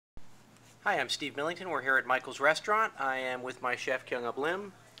Hi, I'm Steve Millington. We're here at Michael's Restaurant. I am with my chef, Kyung-Up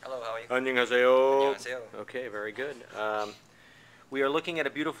Lim. Hello, how are you? 안녕하세요. 안녕하세요. Okay, very good. We are looking at a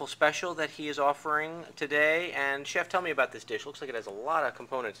beautiful special that he is offering today. And chef, tell me about this dish. Looks like it has a lot of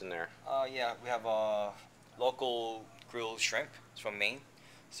components in there. Yeah, we have local grilled shrimp. It's from Maine,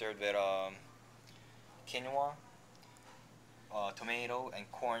 served with quinoa, tomato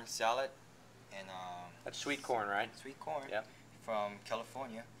and corn salad, and That's sweet corn, right? sweet corn Yep. from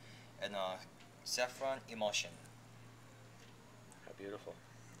California, and saffron emulsion. How beautiful.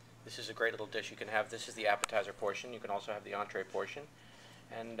 This is a great little dish. You can have, this is the appetizer portion. You can also have the entree portion.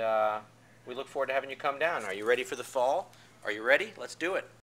 And we look forward to having you come down. Are you ready for the fall? Are you ready? Let's do it.